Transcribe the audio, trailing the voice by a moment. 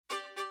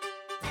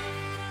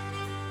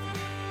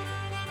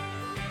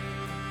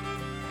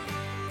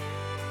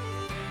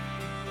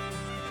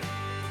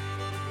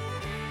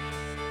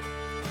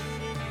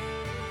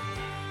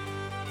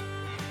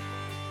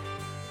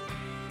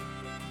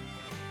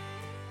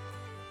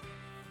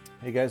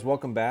Hey guys,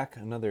 welcome back.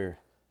 Another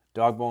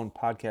Dog Bone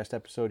podcast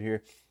episode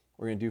here.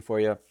 We're going to do for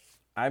you.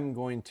 I'm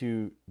going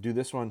to do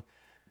this one.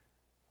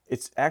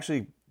 It's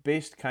actually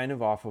based kind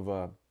of off of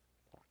a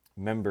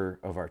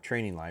member of our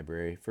training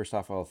library. First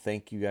off, I'll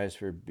thank you guys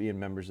for being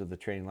members of the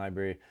training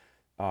library.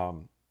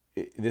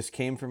 This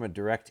came from a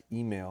direct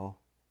email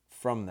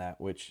from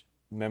that, which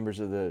members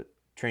of the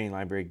training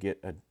library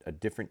get a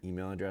different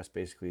email address.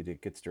 Basically,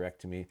 that gets direct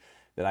to me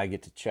that I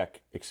get to check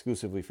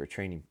exclusively for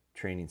training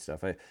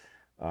stuff.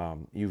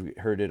 You've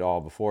heard it all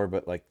before,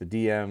 but like the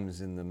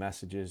DMs and the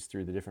messages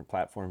through the different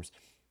platforms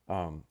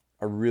are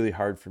really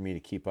hard for me to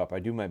keep up. I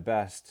do my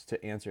best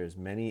to answer as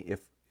many if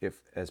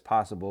as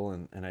possible,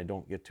 and I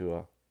don't get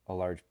to a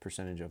large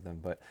percentage of them.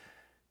 But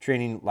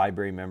training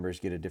library members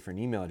get a different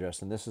email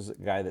address, and this is a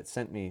guy that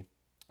sent me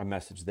a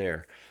message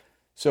there.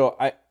 So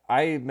I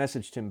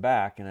messaged him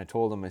back and I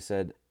told him, I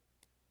said,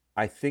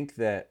 I think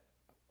that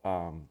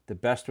the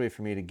best way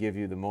for me to give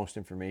you the most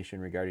information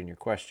regarding your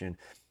question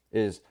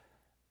is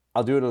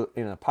I'll do it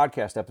in a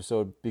podcast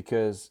episode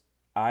because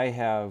I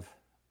have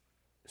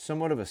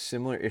somewhat of a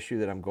similar issue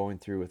that I'm going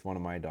through with one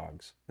of my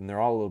dogs, and they're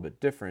all a little bit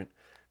different.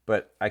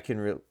 But I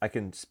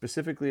can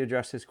specifically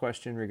address his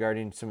question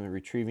regarding some of the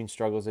retrieving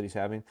struggles that he's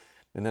having,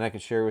 and then I can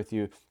share with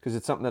you because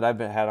it's something that I've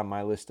had on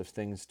my list of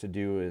things to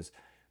do. Is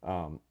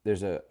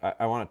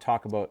I want to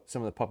talk about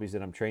some of the puppies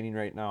that I'm training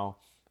right now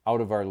out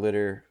of our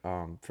litter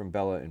from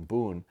Bella and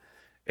Boone,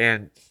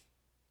 and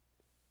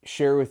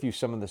share with you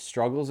some of the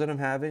struggles that I'm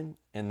having,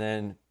 and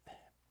then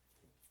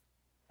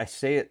I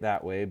say it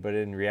that way, but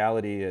in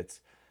reality,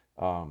 it's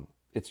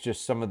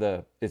just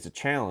it's a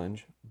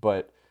challenge,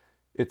 but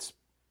it's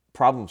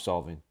problem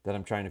solving that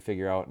I'm trying to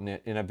figure out.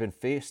 And I've been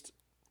faced,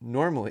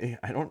 normally,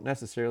 I don't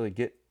necessarily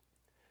get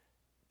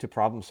to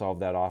problem solve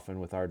that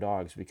often with our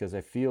dogs because I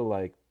feel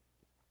like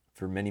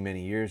for many,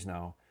 many years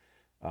now,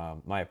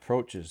 my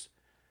approach is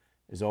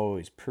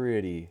always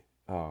pretty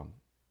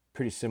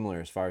similar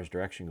as far as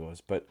direction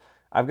goes. But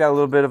I've got a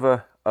little bit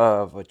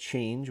of a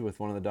change with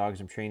one of the dogs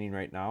I'm training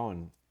right now,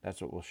 and that's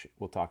what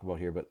we'll talk about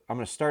here. But I'm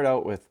going to start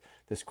out with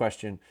this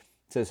question.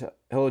 It says,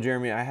 "Hello,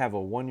 Jeremy. I have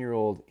a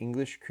 1-year-old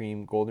English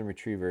Cream Golden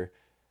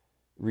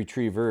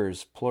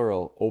Retrievers,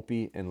 plural,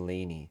 Opie and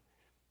Laney.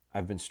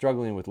 I've been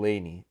struggling with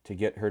Laney to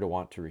get her to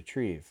want to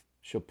retrieve.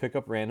 She'll pick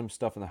up random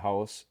stuff in the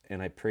house,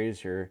 and I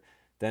praise her,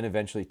 then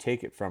eventually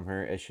take it from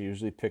her, as she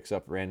usually picks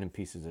up random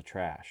pieces of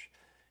trash.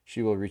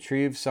 She will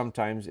retrieve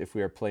sometimes if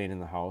we are playing in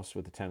the house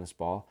with a tennis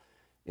ball.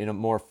 In a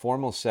more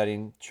formal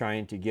setting,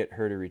 trying to get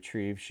her to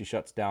retrieve, she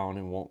shuts down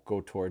and won't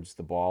go towards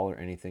the ball or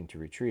anything to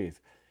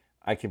retrieve.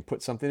 I can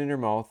put something in her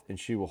mouth and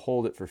she will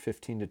hold it for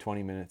 15 to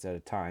 20 minutes at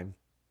a time.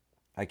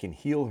 I can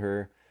heel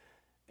her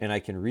and I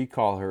can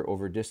recall her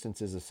over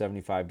distances of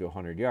 75 to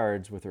 100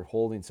 yards with her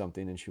holding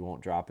something and she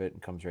won't drop it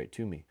and comes right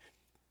to me.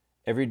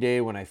 Every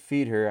day when I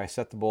feed her, I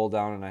set the bowl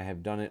down and I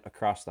have done it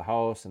across the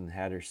house and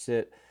had her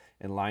sit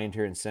and lined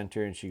her and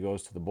center and she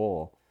goes to the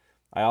bowl.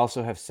 I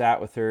also have sat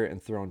with her and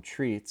thrown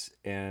treats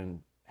and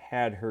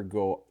had her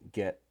go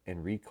get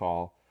and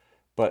recall.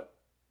 But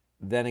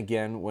then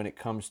again, when it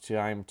comes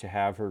time to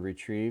have her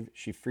retrieve,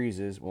 she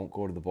freezes, won't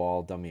go to the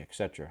ball, dummy,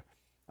 etc.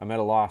 I'm at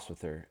a loss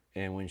with her,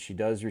 and when she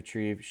does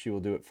retrieve, she will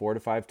do it 4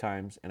 to 5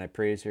 times, and I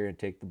praise her and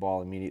take the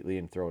ball immediately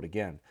and throw it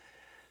again.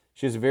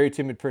 She has a very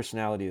timid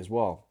personality as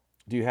well.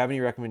 Do you have any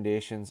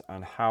recommendations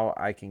on how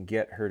I can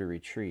get her to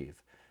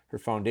retrieve? Her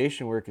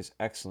foundation work is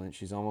excellent.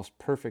 She's almost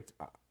perfect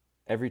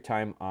every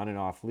time on and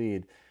off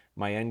lead.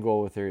 My end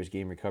goal with her is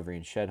game recovery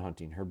and shed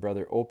hunting. Her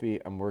brother Opie,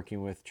 I'm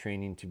working with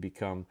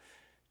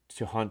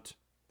to hunt,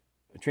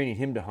 training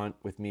him to hunt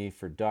with me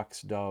for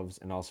ducks, doves,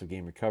 and also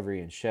game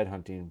recovery and shed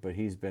hunting, but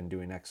he's been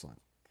doing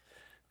excellent."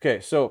 Okay,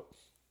 so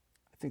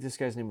I think this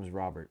guy's name was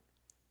Robert.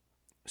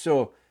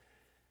 So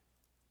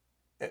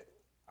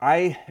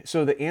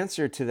so the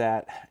answer to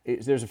that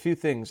is there's a few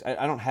things.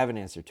 I don't have an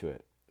answer to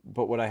it,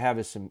 but what I have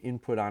is some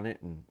input on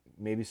it and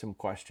maybe some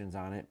questions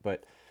on it.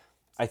 But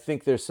I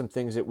think there's some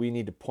things that we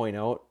need to point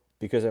out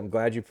because I'm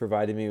glad you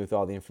provided me with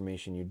all the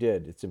information you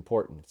did. It's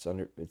important.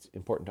 It's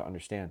important to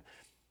understand.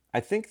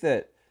 I think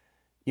that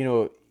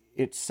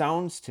it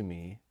sounds to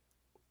me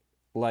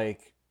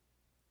like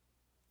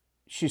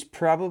she's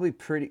probably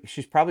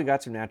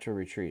got some natural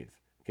retrieve.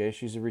 Okay,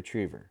 she's a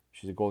retriever.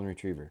 She's a golden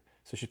retriever,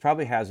 so she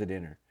probably has it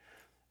in her.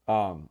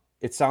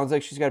 It sounds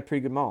like she's got a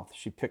pretty good mouth.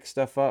 She picks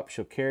stuff up.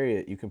 She'll carry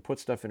it. You can put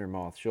stuff in her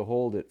mouth. She'll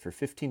hold it for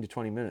 15 to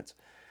 20 minutes.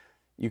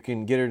 You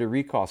can get her to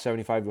recall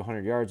 75 to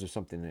 100 yards or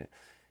something.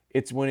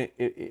 It's when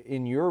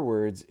in your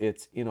words,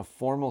 it's in a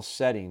formal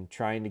setting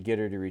trying to get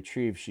her to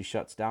retrieve. She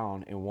shuts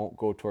down and won't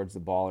go towards the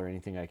ball or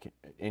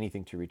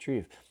anything to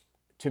retrieve.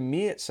 To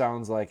me, it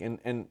sounds like,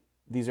 and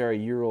these are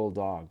 1-year-old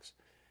dogs.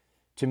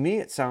 To me,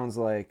 it sounds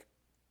like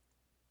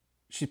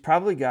she's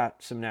probably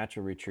got some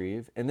natural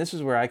retrieve. And this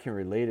is where I can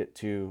relate it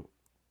to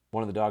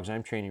one of the dogs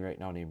I'm training right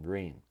now named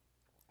Rain.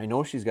 I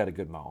know she's got a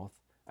good mouth.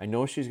 I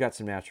know she's got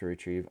some natural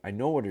retrieve. I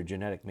know what her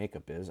genetic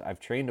makeup is. I've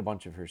trained a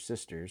bunch of her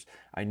sisters.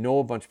 I know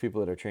a bunch of people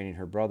that are training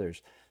her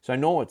brothers. So I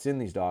know what's in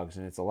these dogs,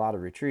 and it's a lot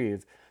of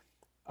retrieve.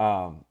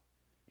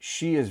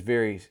 she is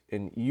very,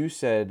 and you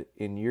said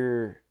in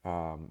your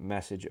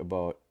message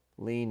about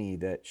Lainey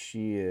that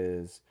she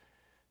is,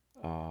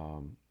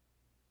 um,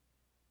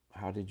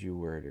 how did you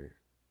word her?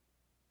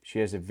 She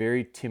has a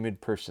very timid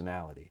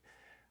personality.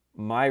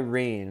 My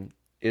Rain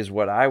is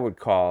what I would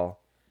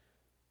call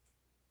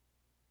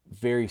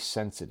very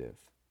sensitive.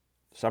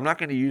 So I'm not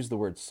going to use the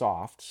word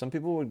soft. Some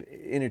people would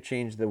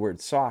interchange the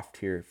word soft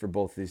here for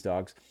both these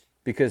dogs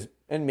because,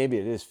 and maybe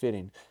it is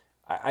fitting.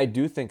 I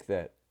do think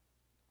that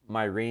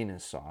my Rain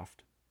is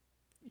soft.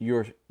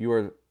 Your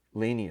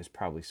Laney is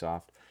probably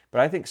soft,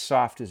 but I think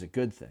soft is a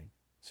good thing.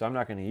 So I'm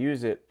not going to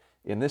use it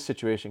in this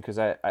situation because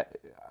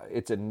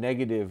it's a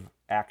negative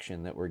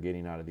action that we're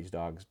getting out of these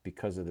dogs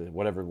because of the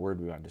whatever word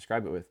we want to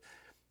describe it with.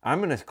 I'm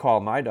going to call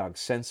my dog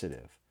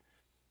sensitive.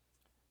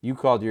 You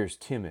called yours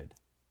timid.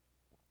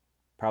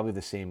 Probably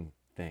the same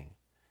thing.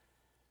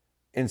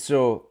 And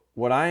so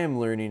what I am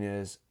learning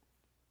is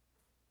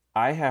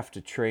I have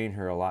to train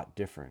her a lot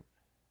different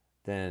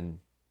than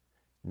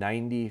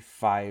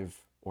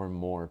 95 or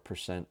more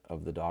percent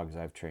of the dogs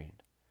I've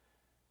trained.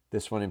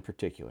 This one in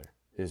particular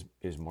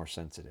is more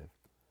sensitive.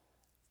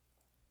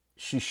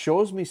 She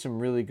shows me some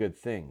really good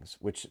things,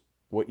 which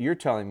what you're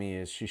telling me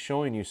is she's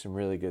showing you some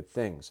really good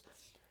things.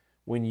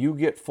 When you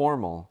get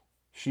formal,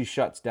 she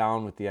shuts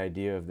down with the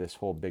idea of this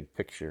whole big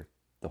picture,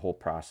 the whole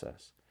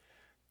process.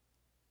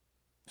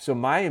 So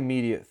my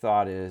immediate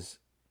thought is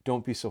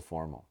don't be so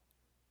formal.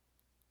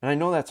 And I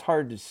know that's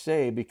hard to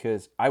say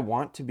because I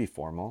want to be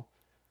formal.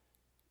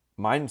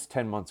 Mine's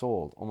 10 months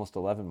old, almost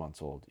 11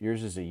 months old.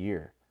 Yours is a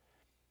year.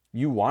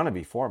 You want to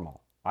be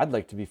formal. I'd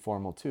like to be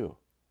formal too.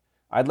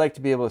 I'd like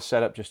to be able to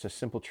set up just a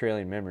simple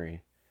trailing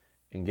memory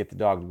and get the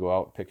dog to go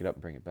out, pick it up,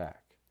 and bring it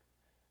back.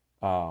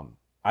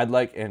 I'd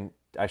like, and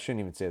I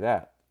shouldn't even say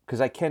that because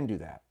I can do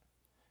that.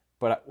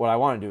 But what I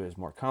want to do is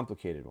more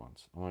complicated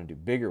ones. I want to do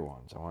bigger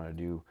ones. I want to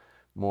do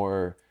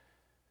more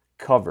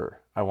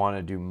cover. I want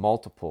to do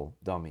multiple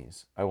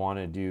dummies. I want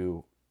to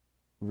do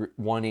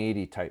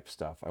 180 type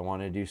stuff. I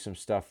want to do some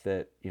stuff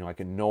that, I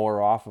can know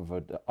her off of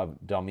a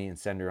dummy and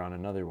send her on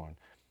another one.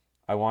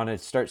 I want to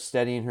start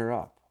steadying her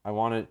up. I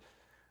want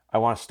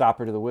to stop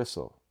her to the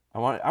whistle. I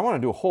want to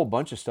do a whole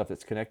bunch of stuff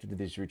that's connected to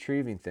these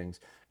retrieving things.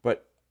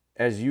 But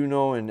as you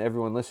know, and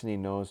everyone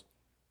listening knows,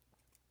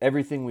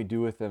 everything we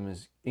do with them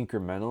is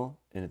incremental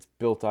and it's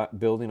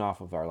building off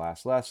of our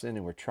last lesson.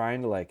 And we're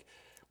trying to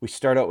we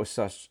start out with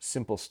such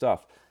simple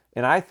stuff.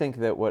 And I think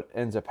that what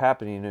ends up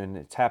happening, and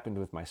it's happened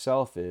with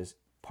myself, is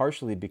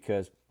partially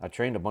because I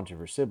trained a bunch of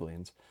her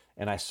siblings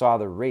and I saw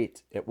the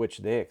rate at which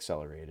they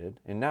accelerated.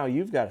 And now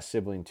you've got a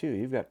sibling too.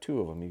 You've got two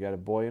of them. You got a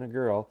boy and a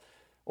girl,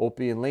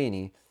 Opie and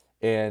Laney.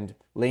 And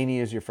Laney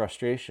is your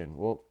frustration.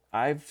 Well,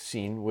 I've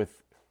seen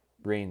with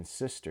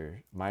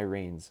my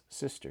Rain's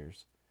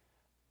sisters,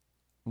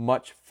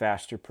 much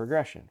faster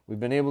progression. I've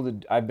been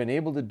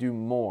able to do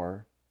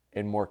more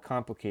and more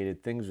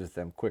complicated things with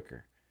them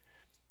quicker.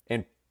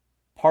 And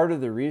part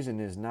of the reason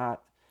is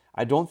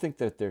I don't think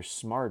that they're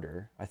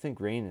smarter. I think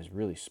Rain is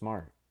really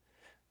smart.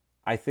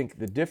 I think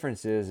the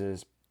difference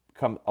is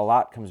a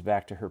lot comes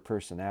back to her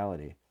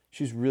personality.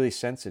 She's really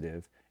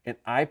sensitive, and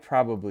I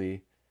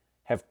probably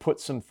have put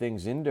some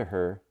things into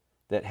her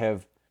that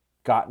have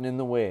gotten in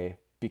the way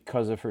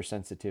because of her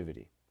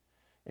sensitivity.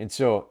 And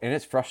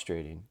it's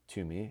frustrating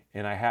to me,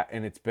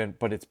 and it's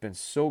been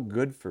so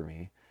good for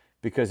me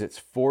because it's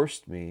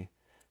forced me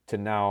to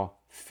now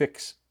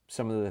fix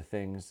some of the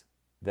things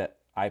that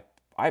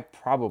I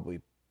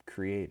probably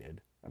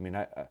created. I mean,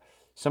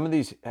 some of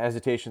these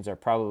hesitations are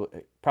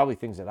probably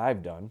things that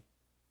I've done,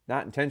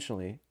 not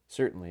intentionally,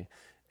 certainly,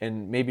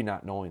 and maybe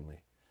not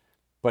knowingly,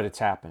 but it's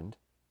happened.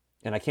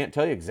 And I can't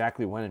tell you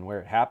exactly when and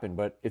where it happened,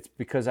 but it's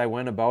because I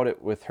went about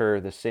it with her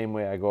the same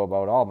way I go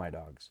about all my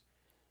dogs.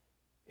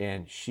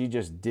 And she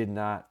just did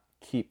not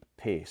keep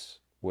pace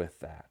with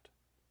that.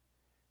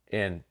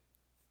 And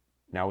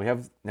now we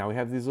have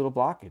these little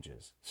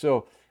blockages.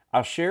 So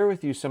I'll share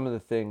with you some of the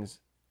things.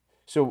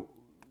 So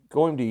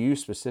going to you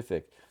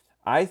specific,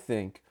 I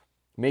think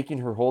making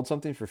her hold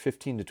something for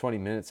 15 to 20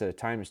 minutes at a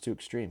time is too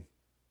extreme.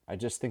 I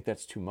just think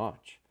that's too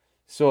much.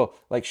 So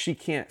she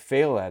can't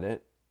fail at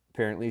it.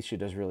 Apparently she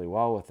does really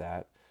well with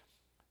that.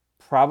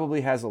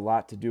 Probably has a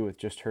lot to do with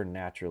just her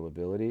natural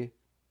ability.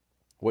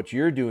 What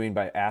you're doing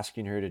by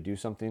asking her to do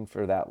something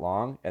for that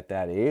long at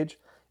that age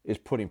is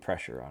putting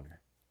pressure on her.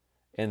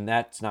 And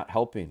that's not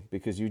helping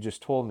because you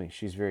just told me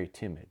she's very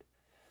timid.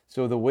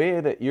 So the way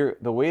that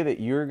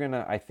you're going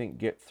to, I think,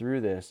 get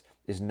through this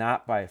is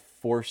not by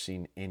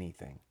forcing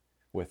anything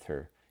with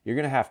her. You're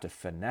going to have to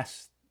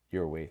finesse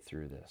your way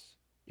through this,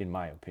 in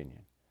my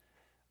opinion.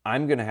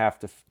 I'm going to have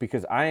to,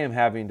 because I am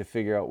having to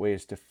figure out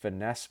ways to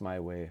finesse my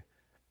way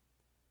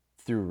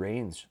through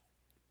Rain's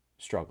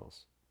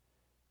struggles.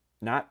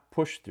 Not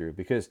push through,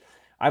 because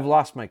I've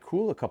lost my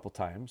cool a couple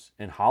times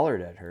and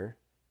hollered at her.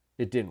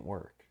 It didn't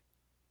work.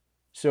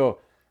 So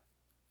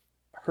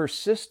her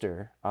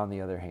sister, on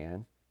the other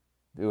hand,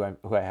 who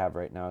I have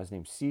right now, is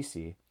named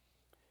Cece.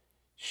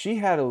 She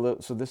had a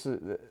little, so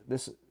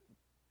this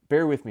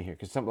bear with me here,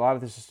 because a lot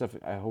of this stuff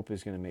I hope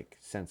is going to make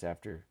sense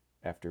after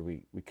after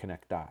we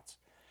connect dots.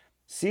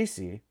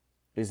 Cece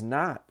is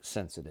not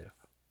sensitive.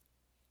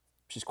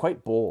 She's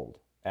quite bold,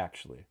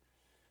 actually.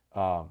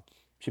 Um,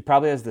 she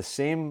probably has the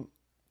same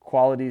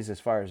qualities as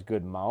far as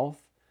good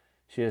mouth.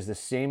 She has the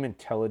same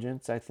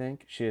intelligence, I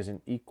think. She has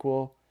an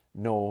equal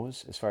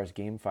nose as far as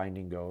game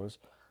finding goes.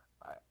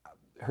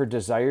 Her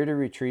desire to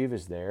retrieve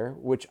is there,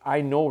 which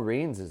I know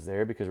Rain's is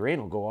there because Rain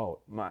will go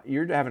out.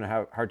 You're having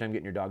a hard time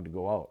getting your dog to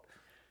go out.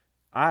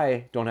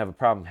 I don't have a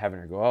problem having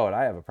her go out.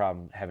 I have a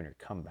problem having her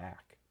come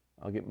back.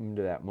 I'll get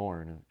into that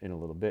more in a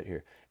little bit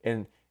here.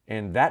 And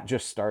that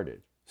just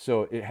started.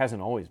 So it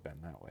hasn't always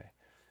been that way.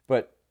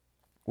 But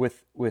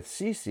with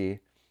Cece,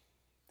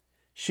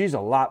 she's a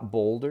lot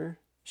bolder.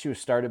 She was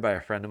started by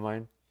a friend of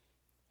mine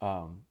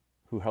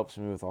who helps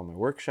me with all my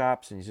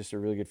workshops, and he's just a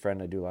really good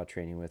friend I do a lot of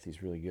training with.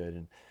 He's really good,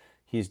 and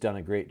he's done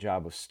a great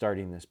job of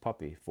starting this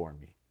puppy for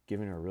me,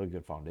 giving her a really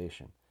good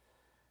foundation.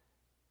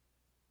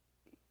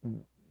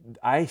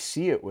 I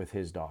see it with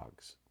his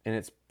dogs, and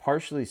it's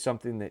partially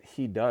something that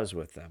he does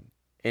with them.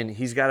 And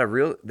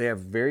they have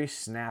very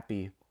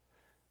snappy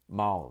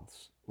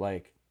mouths.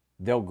 Like,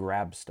 they'll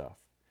grab stuff.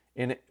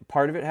 And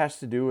part of it has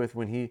to do with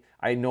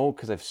I know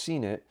because I've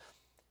seen it,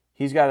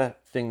 he's got a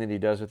thing that he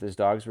does with his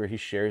dogs where he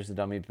shares the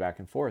dummy back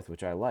and forth,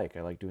 which I like.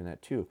 I like doing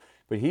that too.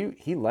 But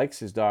he likes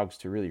his dogs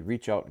to really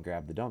reach out and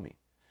grab the dummy.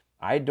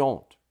 I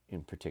don't,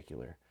 in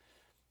particular.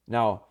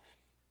 Now,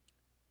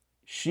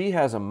 she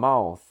has a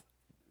mouth.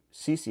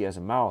 Cece has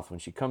a mouth. When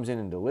she comes in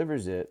and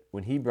delivers it,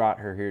 when he brought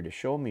her here to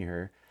show me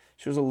her,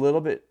 she was a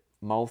little bit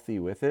mouthy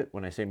with it.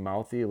 When I say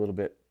mouthy, a little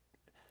bit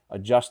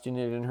adjusting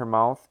it in her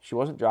mouth. She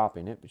wasn't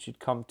dropping it, but she'd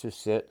come to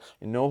sit,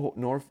 and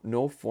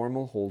no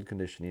formal hold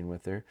conditioning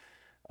with her.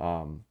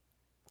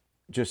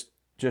 Just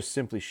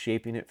simply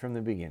shaping it from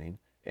the beginning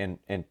and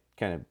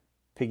kind of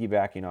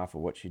piggybacking off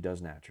of what she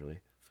does naturally.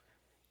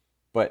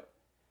 But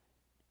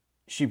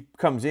she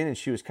comes in and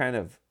she was kind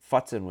of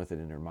futzing with it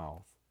in her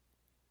mouth,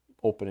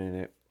 opening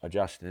it,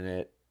 adjusting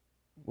it,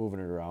 moving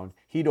it around.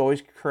 He'd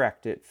always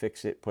correct it,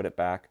 fix it, put it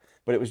back,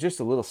 but it was just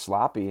a little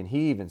sloppy. And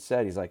he even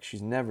said, he's like,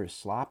 she's never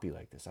sloppy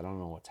like this. I don't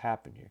know what's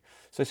happened here.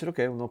 So I said,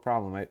 okay, well, no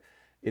problem.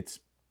 It's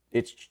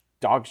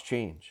dogs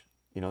change.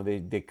 You know,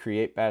 they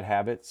create bad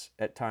habits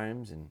at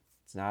times, and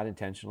it's not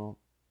intentional,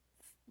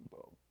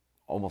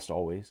 almost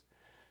always.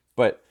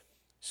 But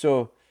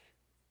so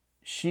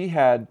she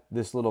had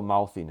this little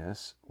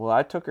mouthiness. Well,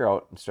 I took her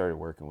out and started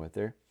working with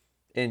her.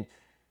 And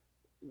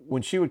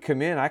when she would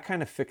come in, I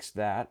kind of fixed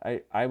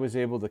that. I was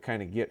able to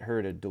kind of get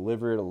her to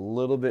deliver it a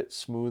little bit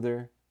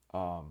smoother,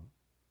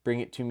 bring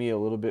it to me a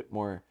little bit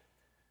more,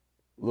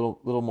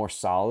 little more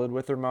solid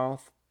with her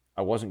mouth.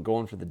 I wasn't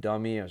going for the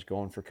dummy. I was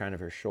going for kind of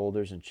her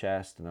shoulders and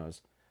chest, and I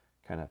was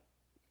kind of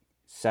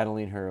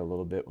settling her a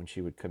little bit when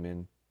she would come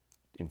in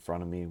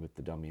front of me with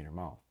the dummy in her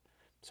mouth.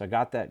 So I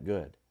got that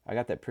good. I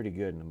got that pretty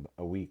good in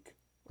a week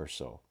or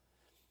so.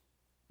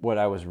 What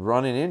I was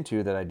running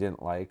into that I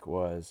didn't like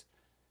was,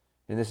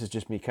 and this is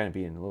just me kind of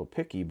being a little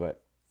picky,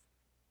 but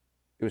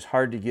it was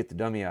hard to get the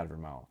dummy out of her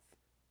mouth.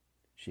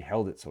 She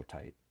held it so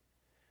tight.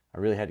 I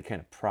really had to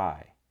kind of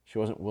pry. She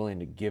wasn't willing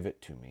to give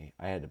it to me.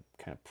 I had to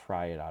kind of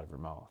pry it out of her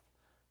mouth.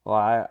 Well,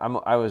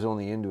 I was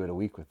only into it a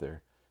week with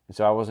her, and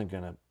so I wasn't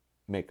going to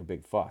make a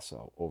big fuss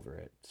over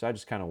it. So I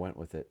just kind of went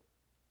with it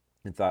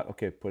and thought,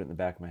 okay, put it in the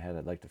back of my head.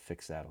 I'd like to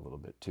fix that a little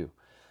bit too.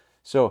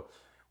 So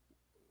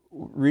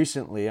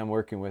recently I'm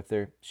working with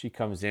her. She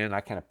comes in,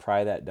 I kind of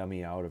pry that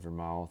dummy out of her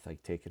mouth, I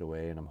take it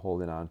away, and I'm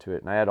holding on to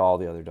it. And I had all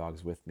the other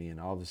dogs with me, and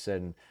all of a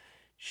sudden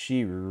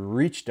she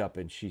reached up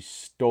and she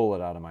stole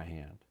it out of my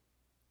hand,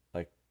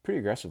 like pretty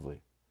aggressively.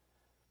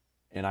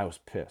 And I was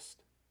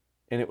pissed.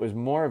 And it was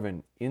more of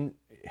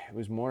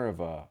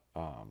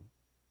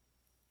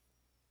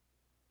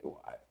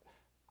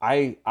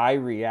I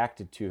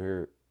reacted to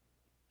her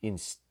in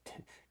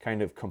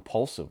kind of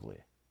compulsively.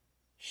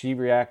 She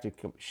reacted.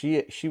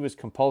 She was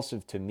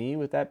compulsive to me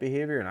with that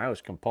behavior, and I was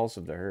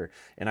compulsive to her.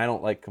 And I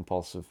don't like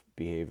compulsive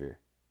behavior.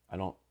 I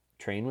don't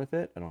train with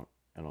it. I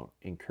don't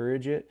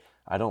encourage it.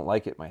 I don't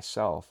like it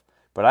myself.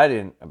 But I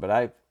didn't.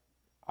 But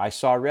I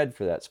saw red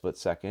for that split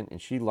second,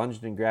 and she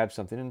lunged and grabbed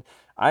something. And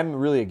I'm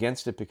really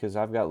against it because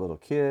I've got little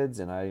kids,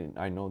 and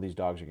I know these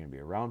dogs are going to be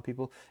around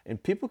people,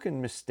 and people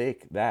can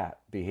mistake that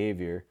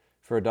behavior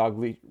for a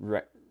dog,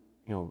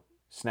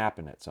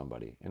 snapping at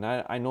somebody, and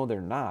I know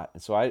they're not,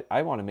 and so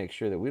I want to make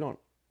sure that we don't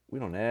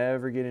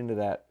ever get into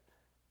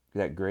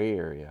that gray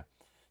area.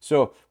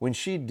 So when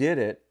she did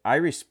it, I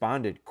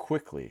responded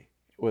quickly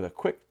with a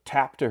quick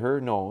tap to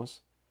her nose,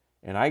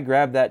 and I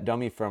grabbed that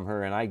dummy from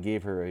her and I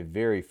gave her a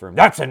very firm,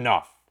 "That's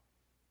enough."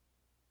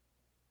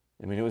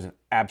 I mean, it was an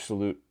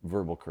absolute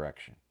verbal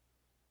correction.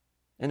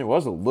 And it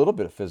was a little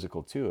bit of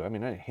physical too. I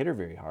mean, I didn't hit her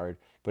very hard,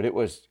 but it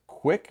was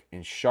quick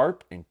and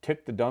sharp and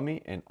ticked the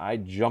dummy, and I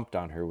jumped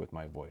on her with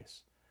my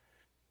voice.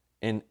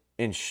 And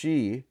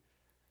she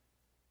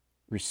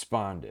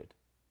responded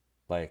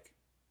like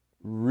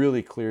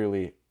really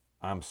clearly,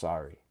 "I'm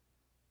sorry."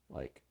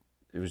 Like,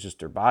 it was just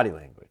her body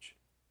language.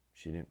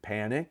 She didn't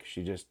panic.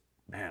 She just,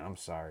 "Man, I'm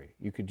sorry."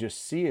 You could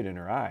just see it in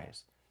her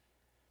eyes.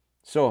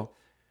 So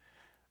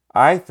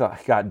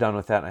got done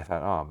with that and I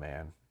thought, oh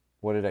man,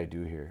 what did I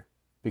do here?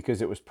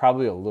 Because it was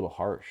probably a little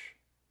harsh.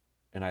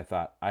 And I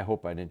thought, I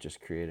hope I didn't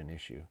just create an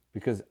issue.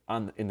 Because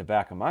in the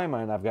back of my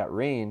mind, I've got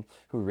Rain,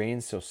 who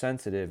Rain's so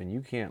sensitive, and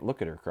you can't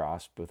look at her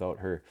cross without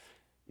her,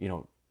 you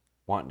know,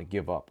 wanting to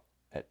give up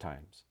at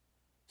times.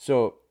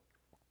 So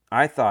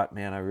I thought,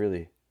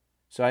 man,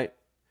 so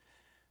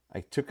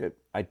I took it,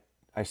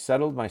 I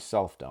settled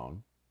myself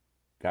down,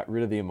 got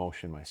rid of the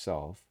emotion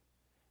myself,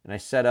 and I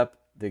set up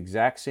the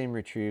exact same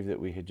retrieve that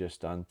we had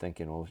just done,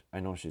 thinking, well, I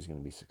know she's going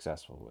to be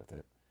successful with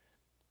it.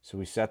 So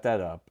we set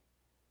that up.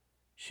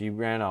 She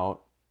ran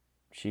out.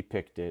 She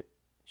picked it.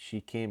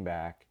 She came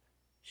back.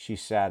 She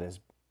sat as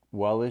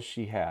well as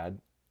she had,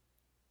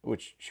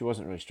 which she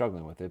wasn't really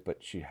struggling with it,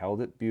 but she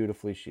held it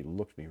beautifully. She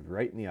looked me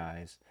right in the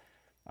eyes.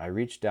 I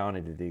reached down. I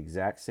did the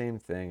exact same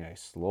thing. I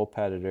slow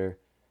petted her.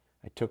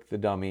 I took the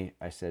dummy.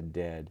 I said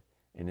dead.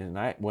 And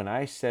then when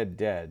I said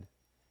dead,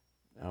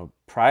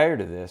 prior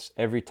to this,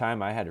 every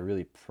time I had to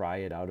really pry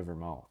it out of her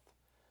mouth.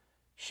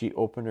 She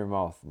opened her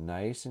mouth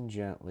nice and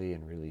gently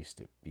and released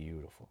it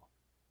beautiful.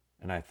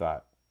 And I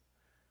thought,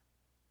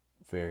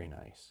 very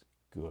nice,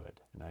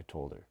 good. And I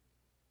told her.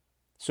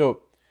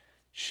 So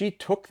she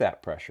took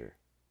that pressure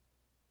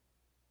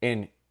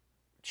and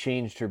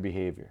changed her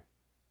behavior.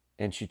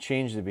 And she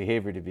changed the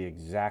behavior to be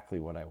exactly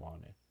what I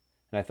wanted.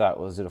 And I thought,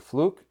 well, is it a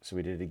fluke? So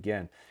we did it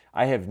again.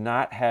 I have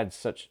not had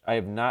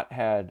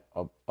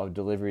a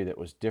delivery that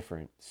was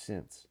different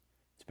since.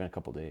 It's been a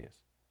couple days.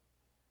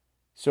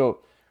 So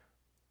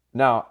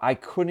now I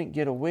couldn't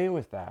get away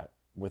with that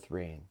with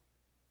Rain.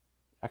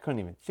 I couldn't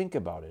even think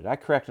about it. I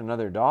correct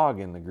another dog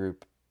in the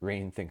group.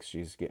 Rain thinks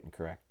she's getting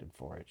corrected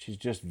for it. She's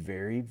just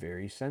very,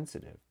 very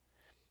sensitive.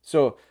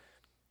 So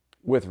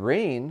with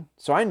Rain,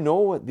 so I know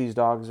what these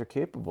dogs are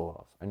capable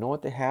of. I know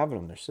what they have in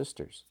them. They're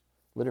sisters,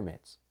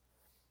 littermates.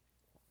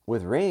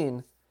 With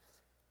Rain,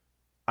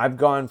 I've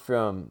gone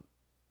from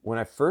when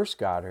I first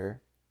got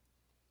her,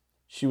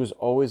 she was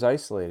always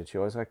isolated. She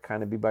always had to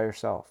kind of be by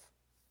herself.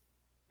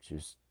 She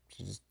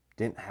just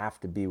didn't have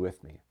to be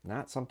with me.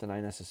 Not something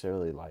I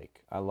necessarily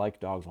like. I like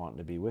dogs wanting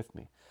to be with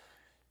me.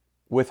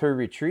 With her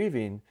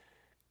retrieving,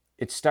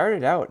 it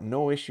started out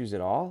no issues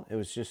at all. It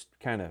was just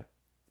kind of,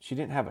 she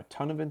didn't have a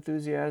ton of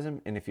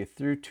enthusiasm. And if you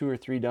threw 2 or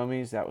 3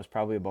 dummies, that was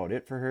probably about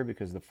it for her,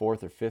 because the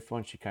 4th or 5th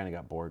one she kind of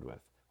got bored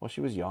with. Well,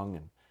 she was young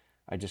and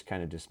I just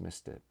kind of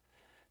dismissed it.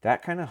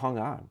 That kind of hung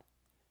on.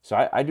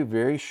 So I do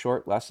very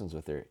short lessons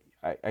with her.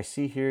 I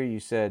see here you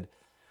said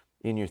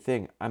in your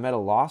thing, I'm at a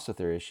loss with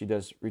her. As she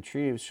does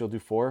retrieves, she'll do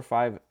 4 or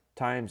 5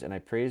 times and I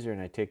praise her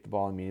and I take the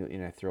ball immediately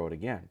and I throw it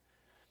again.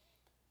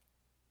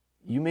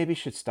 You maybe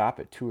should stop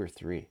at 2 or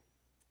 3.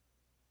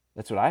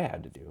 That's what I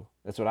had to do.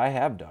 That's what I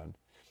have done.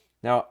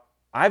 Now,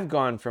 I've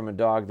gone from a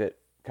dog that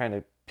kind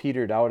of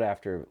petered out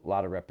after a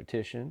lot of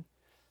repetition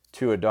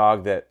to a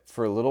dog that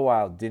for a little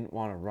while didn't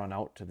want to run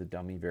out to the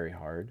dummy very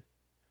hard.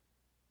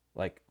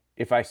 Like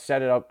if I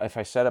set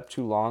up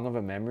too long of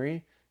a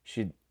memory,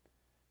 she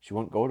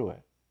wouldn't go to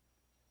it.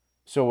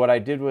 So what I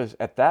did was,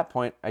 at that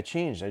point, I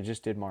changed. I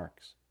just did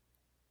marks.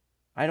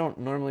 I don't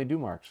normally do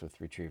marks with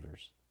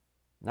retrievers,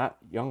 not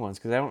young ones,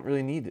 because I don't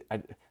really need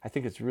it. I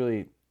think it's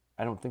really,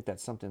 I don't think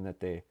that's something that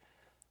they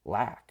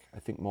lack. I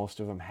think most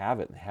of them have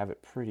it and have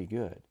it pretty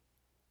good,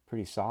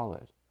 pretty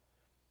solid.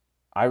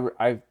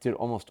 I did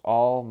almost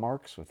all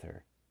marks with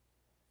her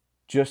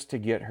just to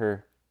get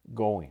her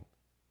going.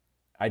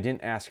 I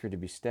didn't ask her to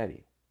be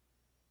steady.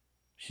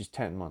 She's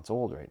 10 months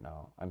old right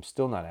now. I'm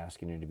still not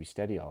asking her to be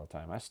steady all the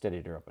time. I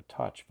steadied her up a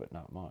touch, but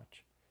not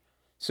much.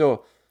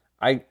 So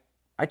I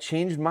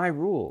changed my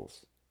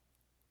rules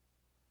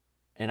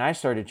and I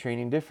started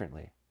training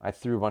differently. I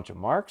threw a bunch of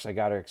marks. I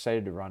got her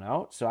excited to run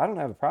out. So I don't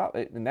have a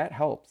problem, and that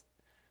helped.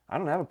 I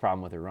don't have a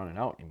problem with her running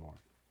out anymore.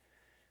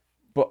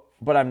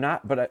 But I'm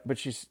not. But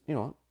she's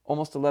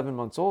almost 11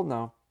 months old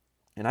now,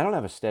 and I don't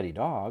have a steady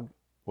dog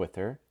with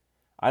her.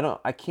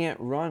 I can't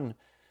run.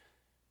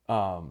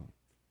 I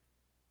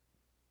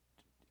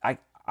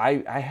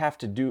have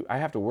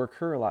to work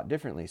her a lot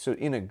differently. So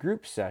in a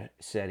group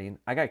setting,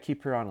 I got to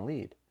keep her on a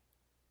lead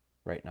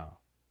right now.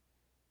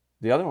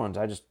 The other ones,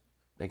 I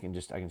can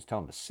just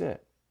tell them to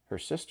sit. Her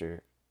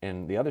sister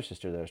and the other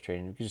sister that I was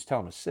training, you can just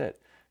tell them to sit.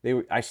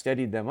 I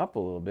steadied them up a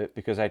little bit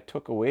because I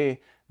took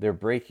away their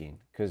braking,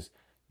 because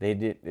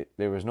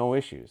there was no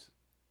issues.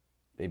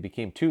 They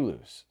became too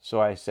loose. So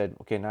I said,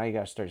 okay, now you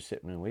got to start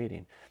sitting and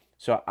waiting.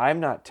 So I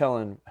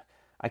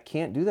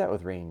can't do that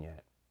with Rain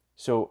yet.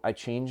 So I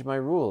changed my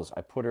rules.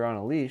 I put her on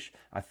a leash.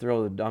 I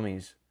throw the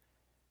dummies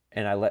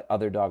and I let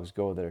other dogs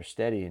go that are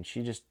steady, and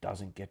she just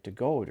doesn't get to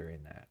go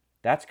during that.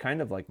 That's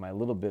kind of like my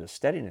little bit of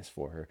steadiness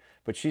for her,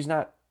 but she's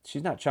not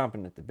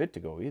chomping at the bit to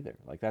go either.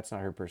 Like, that's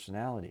not her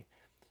personality.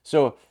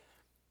 So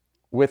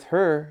with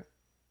her,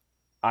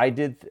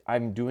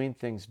 I'm doing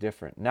things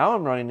different. Now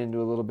I'm running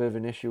into a little bit of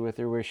an issue with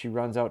her where she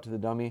runs out to the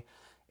dummy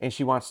and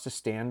she wants to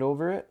stand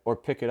over it or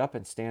pick it up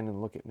and stand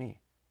and look at me.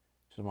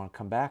 She doesn't want to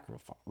come back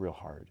real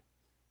hard.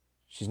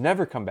 She's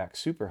never come back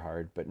super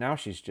hard, but now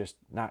she's just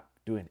not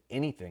doing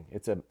anything.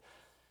 It's a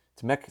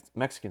It's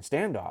Mexican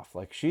standoff.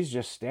 Like, she's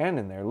just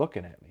standing there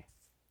looking at me.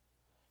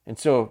 And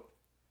so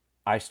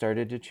I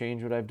started to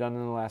change what I've done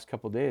in the last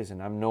couple of days,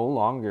 and I'm no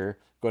longer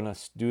going to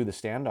do the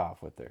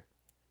standoff with her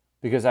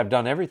because I've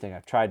done everything.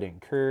 I've tried to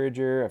encourage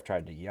her. I've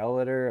tried to yell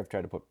at her. I've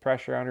tried to put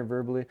pressure on her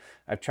verbally.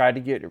 I've tried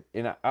to get her,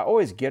 and I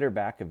always get her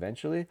back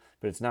eventually,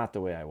 but it's not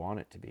the way I want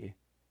it to be.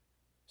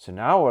 So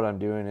now what I'm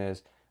doing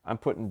is I'm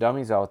putting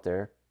dummies out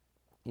there,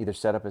 either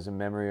set up as a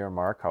memory or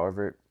mark.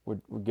 However, we're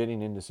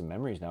getting into some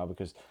memories now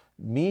because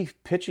me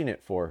pitching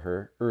it for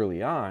her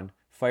early on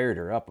fired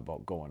her up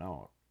about going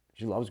out.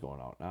 She loves going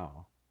out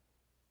now.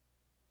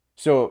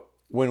 So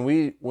when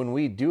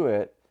we do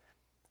it,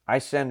 I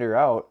send her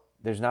out.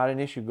 There's not an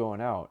issue going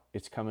out.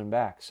 It's coming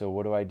back. So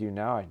what do I do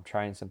now? I'm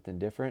trying something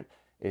different.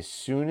 As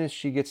soon as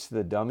she gets to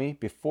the dummy,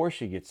 before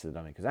she gets to the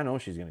dummy, because I know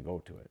she's going to go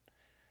to it,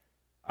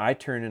 I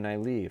turn and I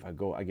leave.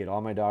 I get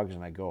all my dogs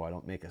and I go. I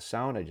don't make a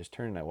sound. I just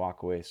turn and I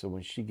walk away. So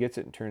when she gets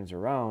it and turns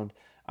around,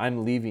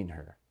 I'm leaving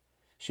her.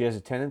 She has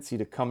a tendency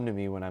to come to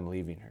me when I'm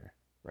leaving her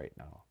right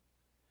now.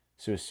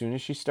 So as soon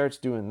as she starts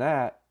doing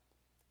that,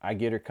 I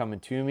get her coming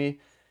to me.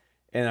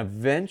 And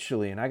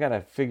eventually, and I got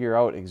to figure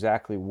out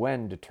exactly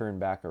when to turn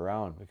back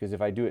around, because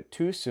if I do it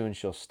too soon,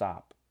 she'll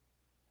stop.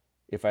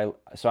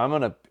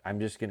 I'm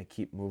just going to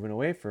keep moving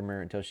away from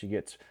her until she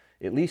gets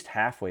at least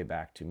halfway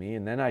back to me,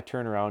 and then I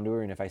turn around to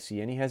her, and if I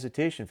see any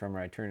hesitation from her,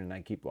 I turn and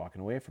I keep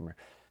walking away from her.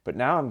 But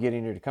now I'm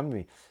getting her to come to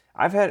me.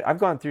 I've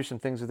gone through some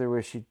things with her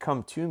where she'd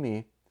come to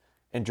me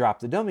and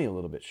drop the dummy a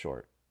little bit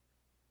short.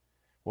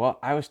 Well,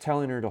 I was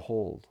telling her to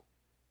hold,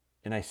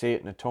 and I say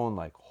it in a tone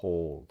like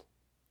hold.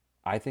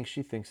 I think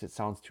she thinks it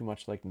sounds too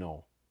much like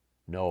no.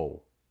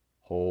 No.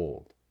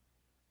 Hold.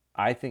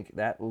 I think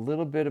that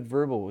little bit of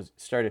verbal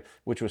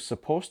which was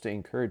supposed to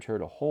encourage her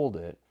to hold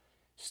it,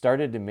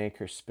 started to make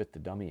her spit the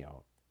dummy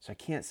out. So I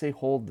can't say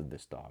hold to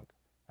this dog.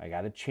 I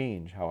got to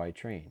change how I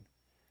train.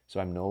 So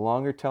I'm no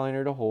longer telling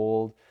her to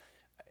hold.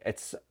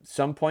 At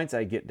some points,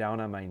 I get down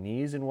on my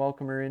knees and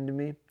welcome her into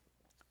me.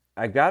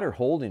 I've got her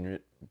holding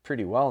it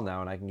pretty well now,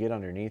 and I can get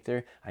underneath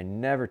her. I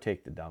never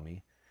take the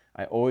dummy.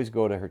 I always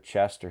go to her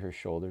chest or her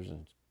shoulders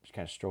and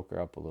kind of stroke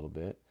her up a little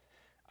bit.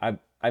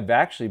 I've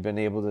actually been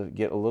able to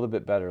get a little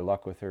bit better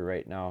luck with her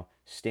right now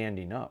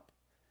standing up.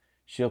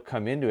 She'll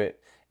come into it.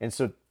 And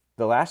so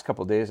the last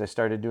couple of days I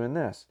started doing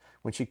this.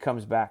 When she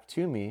comes back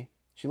to me,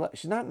 she's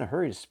not in a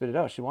hurry to spit it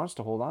out. She wants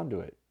to hold on to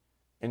it.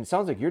 And it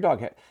sounds like your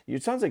dog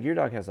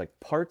has like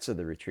parts of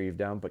the retrieve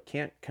down but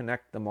can't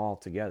connect them all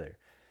together.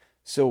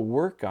 So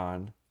work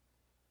on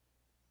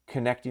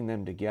connecting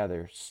them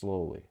together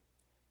slowly.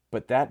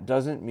 But that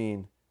doesn't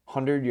mean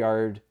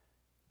 100-yard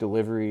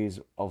deliveries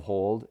of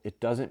hold. It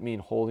doesn't mean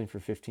holding for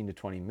 15 to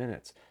 20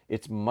 minutes.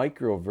 It's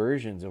micro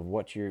versions of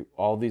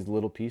all these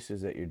little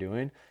pieces that you're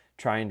doing,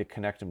 trying to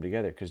connect them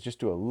together. Because just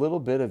do a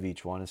little bit of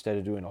each one instead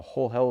of doing a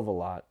whole hell of a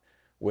lot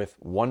with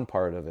one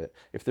part of it.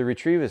 If the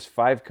retrieve is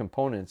 5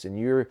 components and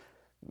you're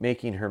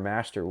making her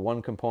master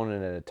one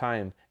component at a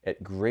time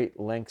at great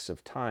lengths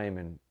of time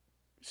and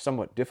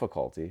somewhat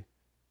difficulty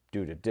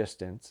due to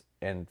distance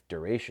and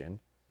duration,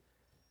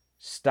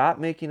 stop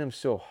making them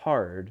so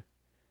hard,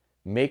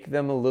 make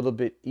them a little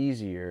bit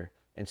easier,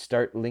 and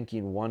start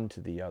linking one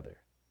to the other.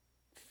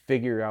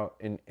 Figure out,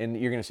 and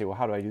you're going to say, well,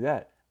 how do I do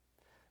that?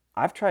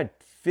 I've tried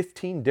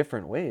 15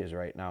 different ways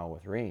right now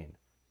with Rain,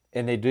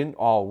 and they didn't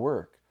all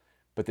work,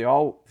 but they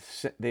all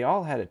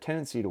had a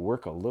tendency to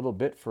work a little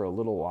bit for a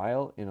little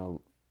while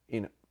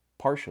in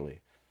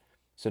partially.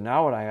 So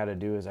now what I got to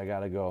do is I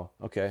got to go,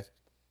 okay,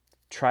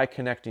 try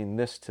connecting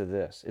this to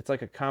this. It's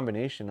like a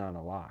combination on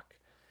a lock.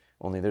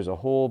 Only there's a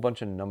whole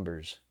bunch of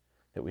numbers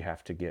that we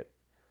have to get.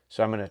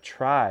 So I'm going to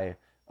try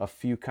a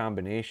few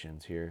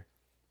combinations here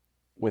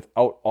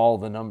without all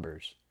the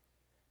numbers.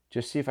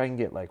 Just see if I can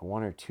get like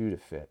 1 or 2 to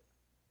fit.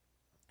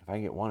 If I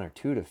can get 1 or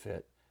 2 to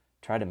fit,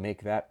 try to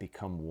make that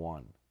become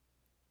one.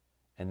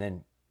 And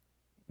then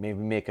maybe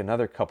make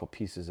another couple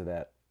pieces of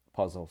that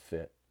puzzle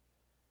fit.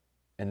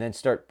 And then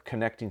start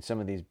connecting some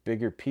of these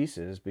bigger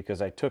pieces,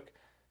 because I took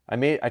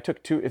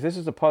 2. If this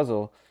is a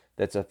puzzle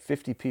that's a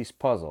 50-piece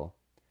puzzle,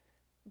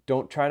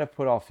 don't try to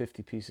put all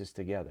 50 pieces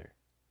together.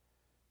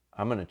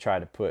 I'm going to try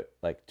to put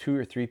like 2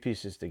 or 3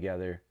 pieces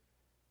together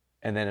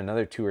and then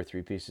another 2 or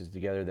 3 pieces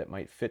together that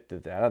might fit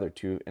that other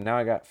 2. And now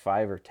I got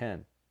 5 or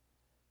 10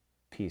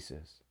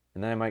 pieces.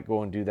 And then I might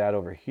go and do that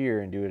over here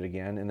and do it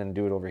again, and then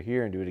do it over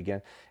here and do it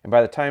again. And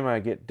by the time I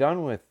get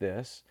done with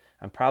this,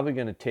 I'm probably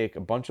going to take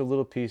a bunch of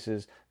little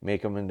pieces,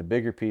 make them into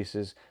bigger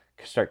pieces,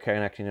 start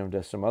connecting them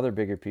to some other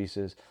bigger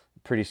pieces.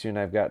 Pretty soon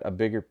I've got a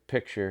bigger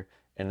picture,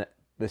 and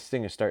this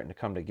thing is starting to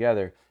come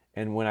together.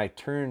 And when I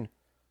turn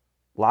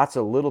lots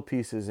of little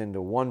pieces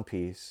into one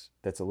piece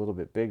that's a little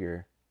bit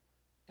bigger,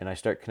 and I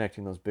start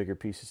connecting those bigger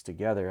pieces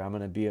together, I'm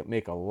going to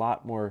make a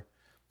lot more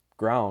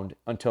ground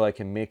until I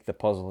can make the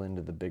puzzle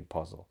into the big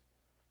puzzle.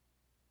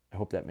 I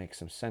hope that makes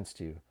some sense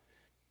to you,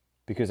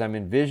 because I'm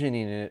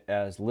envisioning it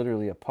as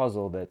literally a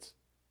puzzle that's,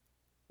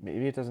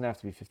 maybe it doesn't have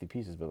to be 50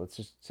 pieces, but let's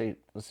just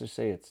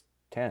say it's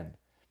 10.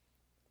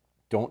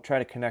 Don't try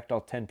to connect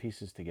all 10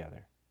 pieces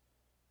together.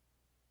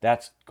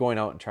 That's going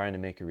out and trying to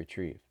make a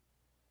retrieve.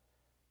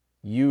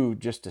 You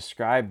just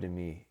described to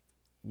me,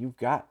 you've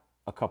got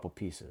a couple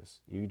pieces.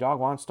 Your dog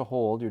wants to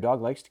hold, your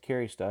dog likes to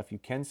carry stuff. You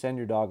can send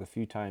your dog a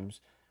few times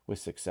with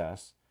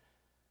success.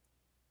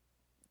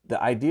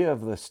 The idea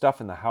of the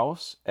stuff in the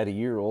house at a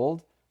year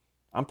old,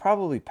 I'm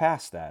probably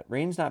past that.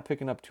 Rain's not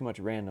picking up too much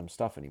random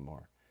stuff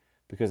anymore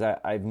because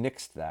I've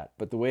nixed that.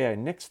 But the way I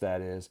nix that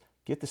is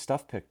get the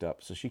stuff picked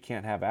up so she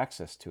can't have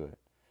access to it.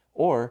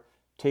 Or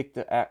take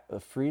the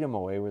freedom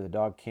away where the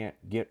dog can't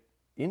get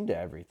into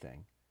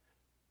everything.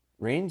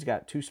 Rain's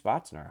got two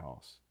spots in our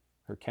house,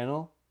 her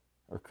kennel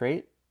or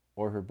crate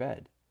or her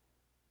bed.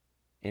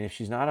 And if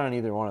she's not on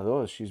either one of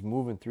those, she's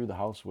moving through the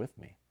house with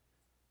me.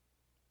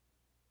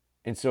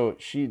 And so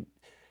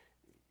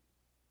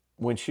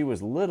when she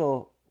was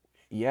little,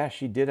 yeah,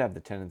 she did have the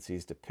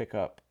tendencies to pick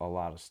up a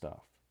lot of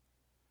stuff.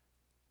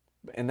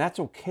 And that's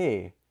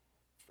okay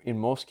in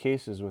most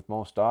cases with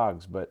most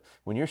dogs. But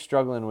when you're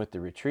struggling with the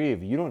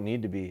retrieve, you don't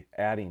need to be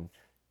adding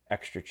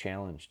extra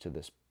challenge to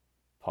this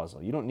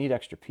puzzle. You don't need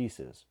extra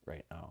pieces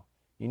right now.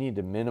 You need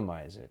to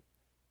minimize it,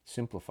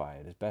 simplify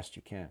it as best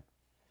you can.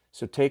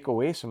 So take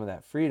away some of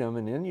that freedom,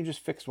 and then you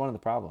just fix one of the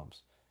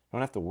problems. You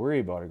don't have to worry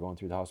about her going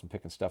through the house and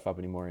picking stuff up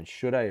anymore. And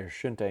should I or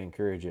shouldn't I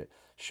encourage it?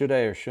 Should I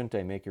or shouldn't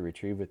I make a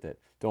retrieve with it?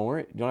 Don't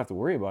worry. You don't have to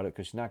worry about it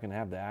because she's not going to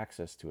have the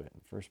access to it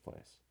in the first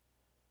place.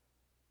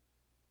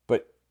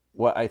 But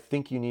what I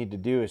think you need to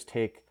do is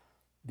take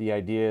the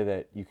idea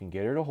that you can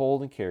get her to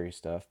hold and carry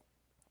stuff.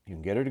 You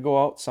can get her to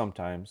go out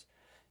sometimes.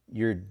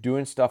 You're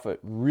doing stuff at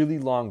really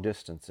long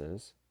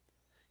distances.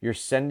 You're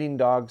sending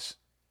dogs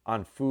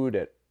on food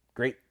at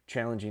great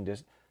challenging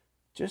distance.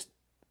 Just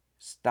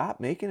stop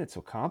making it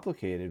so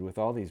complicated with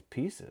all these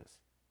pieces.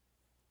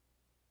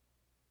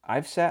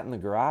 I've sat in the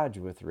garage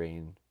with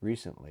Rain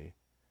recently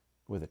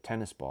with a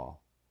tennis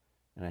ball,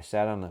 and I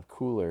sat on the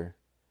cooler,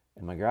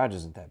 and my garage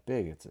isn't that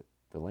big. It's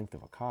the length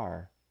of a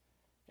car.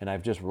 And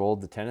I've just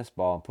rolled the tennis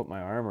ball and put my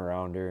arm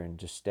around her and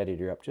just steadied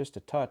her up just a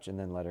touch and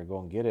then let her go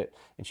and get it.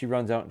 And she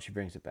runs out and she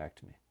brings it back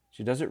to me.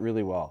 She does it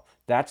really well.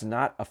 That's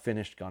not a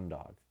finished gun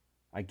dog.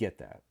 I get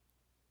that.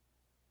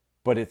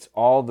 But it's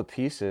all the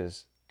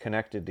pieces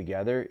connected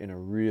together in a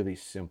really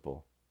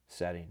simple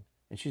setting.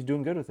 And she's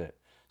doing good with it.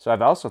 So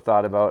I've also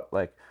thought about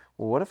like,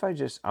 well, what if I'm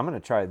going to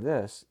try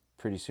this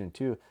pretty soon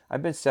too.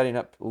 I've been setting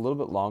up a little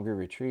bit longer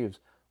retrieves.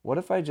 What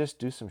if I just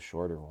do some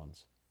shorter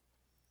ones?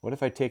 What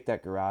if I take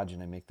that garage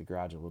and I make the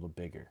garage a little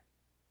bigger?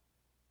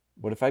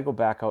 What if I go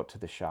back out to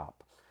the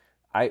shop?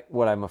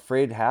 What I'm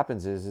afraid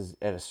happens is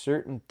at a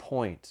certain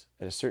point,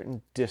 at a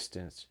certain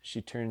distance,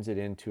 she turns it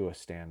into a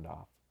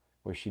standoff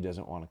where she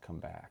doesn't want to come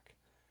back.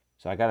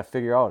 So I got to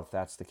figure out if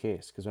that's the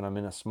case, because when I'm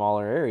in a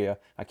smaller area,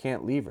 I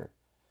can't leave her.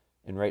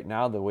 And right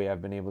now, the way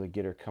I've been able to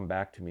get her come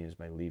back to me is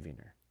by leaving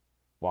her,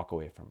 walk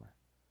away from her.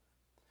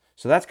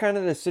 So that's kind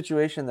of the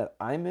situation that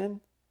I'm in.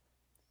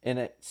 And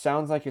it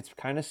sounds like it's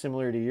kind of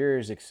similar to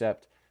yours,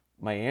 except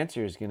my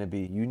answer is going to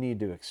be you need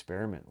to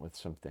experiment with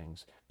some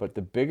things. But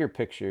the bigger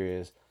picture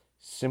is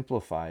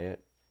simplify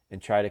it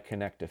and try to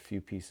connect a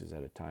few pieces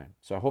at a time.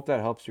 So I hope that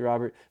helps you,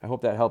 Robert. I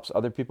hope that helps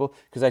other people,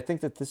 because I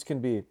think that this can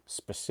be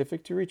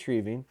specific to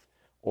retrieving,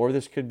 or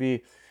this could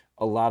be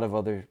a lot of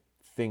other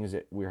things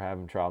that we're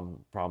having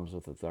problems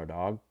with our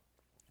dog.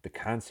 The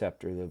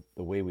concept or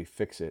the way we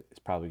fix it is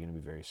probably going to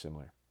be very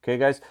similar. Okay,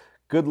 guys?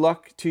 Good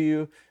luck to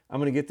you. I'm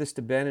going to get this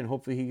to Ben, and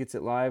hopefully he gets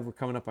it live. We're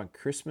coming up on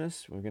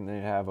Christmas. We're going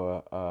to have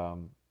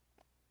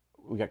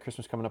we got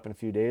Christmas coming up in a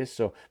few days.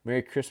 So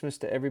Merry Christmas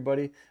to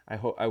everybody.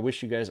 I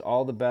wish you guys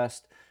all the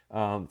best.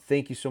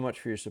 Thank you so much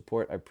for your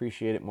support. I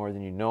appreciate it more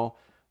than you know.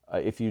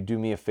 If you do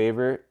me a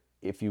favor,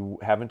 if you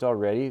haven't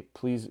already,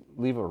 please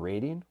leave a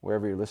rating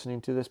wherever you're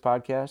listening to this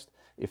podcast,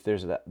 if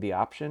there's the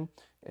option,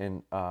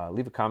 and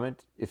leave a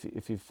comment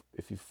if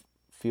you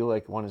feel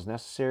like one is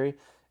necessary.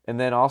 And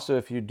then also,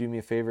 if you do me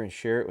a favor and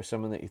share it with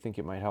someone that you think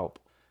it might help.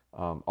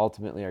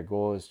 Ultimately, our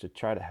goal is to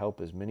try to help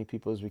as many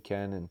people as we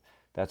can, and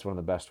that's one of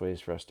the best ways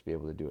for us to be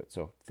able to do it.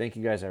 So thank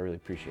you guys. I really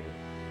appreciate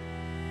it.